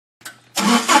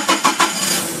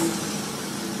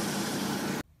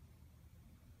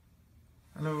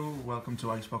welcome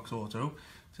to Icebox Auto.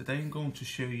 Today I'm going to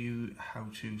show you how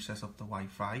to set up the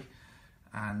Wi-Fi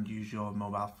and use your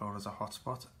mobile phone as a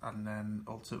hotspot, and then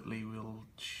ultimately we'll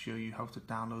show you how to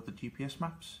download the GPS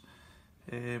maps.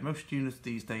 Most units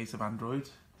these days have Android.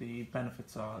 The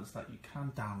benefits are is that you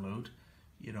can download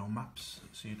your own maps,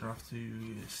 so you don't have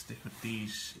to stick with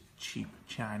these cheap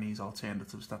Chinese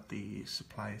alternatives that the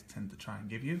suppliers tend to try and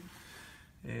give you.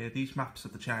 These maps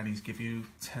that the Chinese give you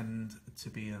tend to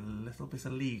be a little bit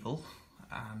illegal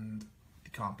and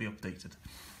they can't be updated.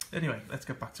 Anyway, let's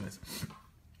get back to it.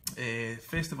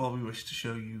 First of all, we wish to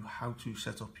show you how to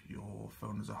set up your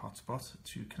phone as a hotspot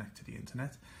to connect to the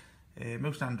internet.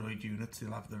 Most Android units,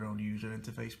 they'll have their own user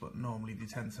interface, but normally they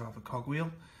tend to have a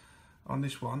cogwheel. On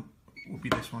this one will be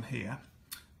this one here.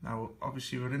 Now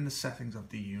obviously we're in the settings of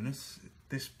the unit.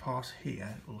 This part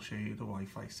here will show you the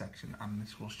Wi-Fi section, and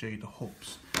this will show you the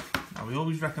hubs. Now we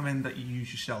always recommend that you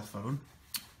use your cell phone,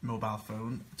 mobile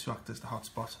phone, to act as the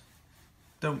hotspot.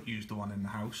 Don't use the one in the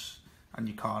house and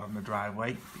your car on the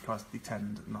driveway, because they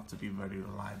tend not to be very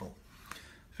reliable.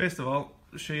 First of all,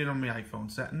 I'll show you on my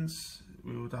iPhone settings.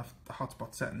 We would have the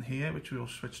hotspot setting here, which we will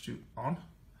switch to on,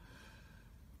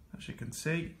 as you can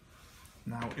see.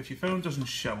 Now if your phone doesn't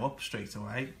show up straight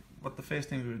away, what the first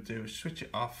thing we would do is switch it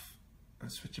off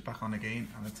and switch it back on again,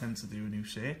 and it tends to do a new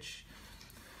search.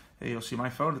 Here you'll see my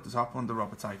phone at the top under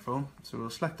Robert's iPhone, so we'll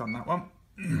select on that one.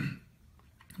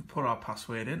 Put our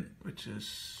password in, which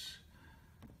is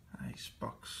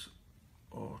Icebox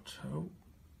Auto.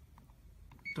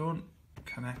 Done.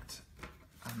 Connect,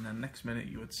 and then next minute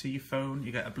you would see your phone.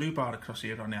 You get a blue bar across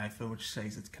here on the iPhone which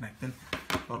says it's connecting,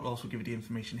 but it'll also give you the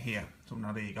information here. So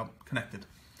now there you go, connected.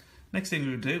 Next thing we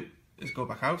would do is go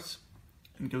back out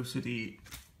and go to the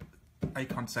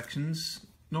icon sections.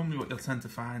 Normally what you'll tend to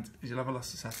find is you'll have a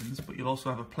list of settings, but you'll also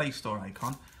have a Play Store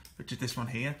icon, which is this one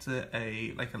here. It's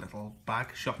like a little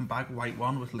bag, shopping bag, white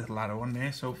one with a little arrow on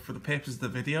there. So for the purpose of the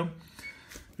video,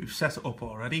 we've set it up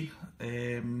already.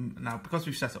 Now because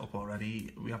we've set it up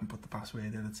already, we haven't put the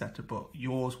password in, etc., but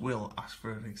yours will ask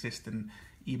for an existing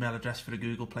email address for the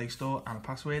Google Play Store and a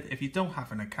password. If you don't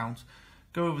have an account,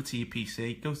 go over to your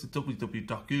PC, go to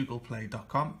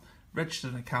www.googleplay.com, register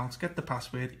an account, get the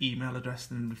password, email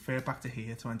address, and refer back to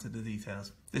here to enter the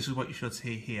details. This is what you should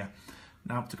see here.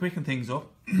 Now to quicken things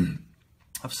up,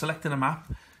 I've selected a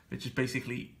map which is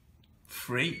basically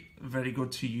free, very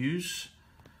good to use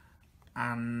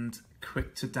and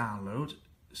quick to download.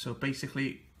 So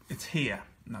basically it's here.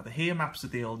 Now the here maps are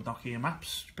the old Nokia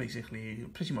maps, basically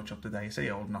pretty much up to date. I say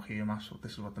old Nokia maps, but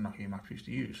this is what the Nokia maps used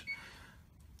to use.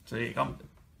 So there you go.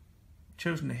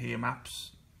 Chosen the here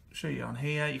maps. Show you on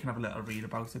here. You can have a little read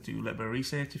about it, do a little bit of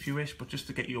research if you wish, but just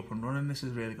to get you up and running, this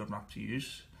is a really good map to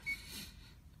use.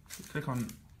 So click on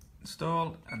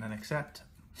install and then accept.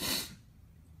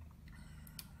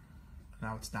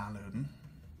 Now it's downloading.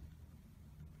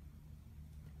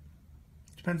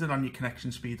 Depending on your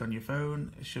connection speed on your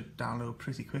phone, it should download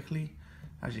pretty quickly.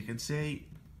 As you can see,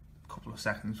 a couple of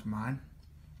seconds for mine.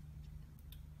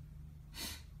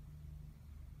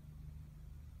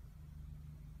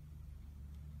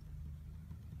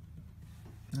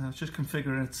 Now it's just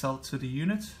configuring itself to the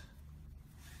unit,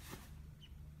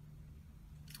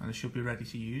 and it should be ready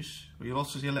to use. But you'll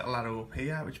also see a little arrow up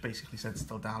here which basically says it's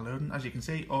still downloading. As you can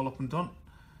see, all up and done.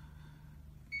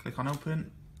 Click on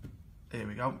open. There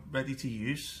we go, ready to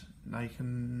use. Now you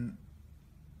can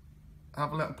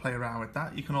have a little play around with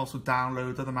that. You can also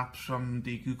download other maps from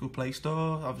the Google Play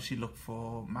Store. Obviously look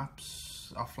for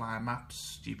maps, offline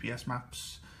maps, GPS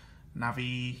maps,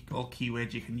 Navi, all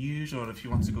keywords you can use, or if you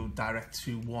want to go direct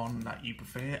to one that you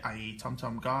prefer, i.e.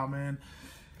 TomTom, Garmin,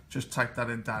 just type that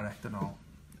in direct and all.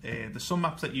 There's some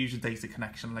maps that use a data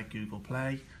connection like Google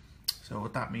Play. So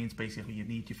what that means, basically you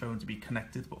need your phone to be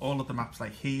connected, but all of the maps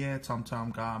like here,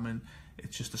 TomTom, Garmin,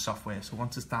 it's just a software. So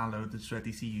once it's downloaded, it's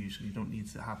ready to use, and you don't need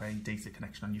to have a data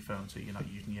connection on your phone, so you're not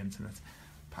using the internet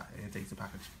data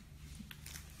package.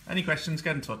 Any questions,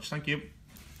 get in touch. Thank you.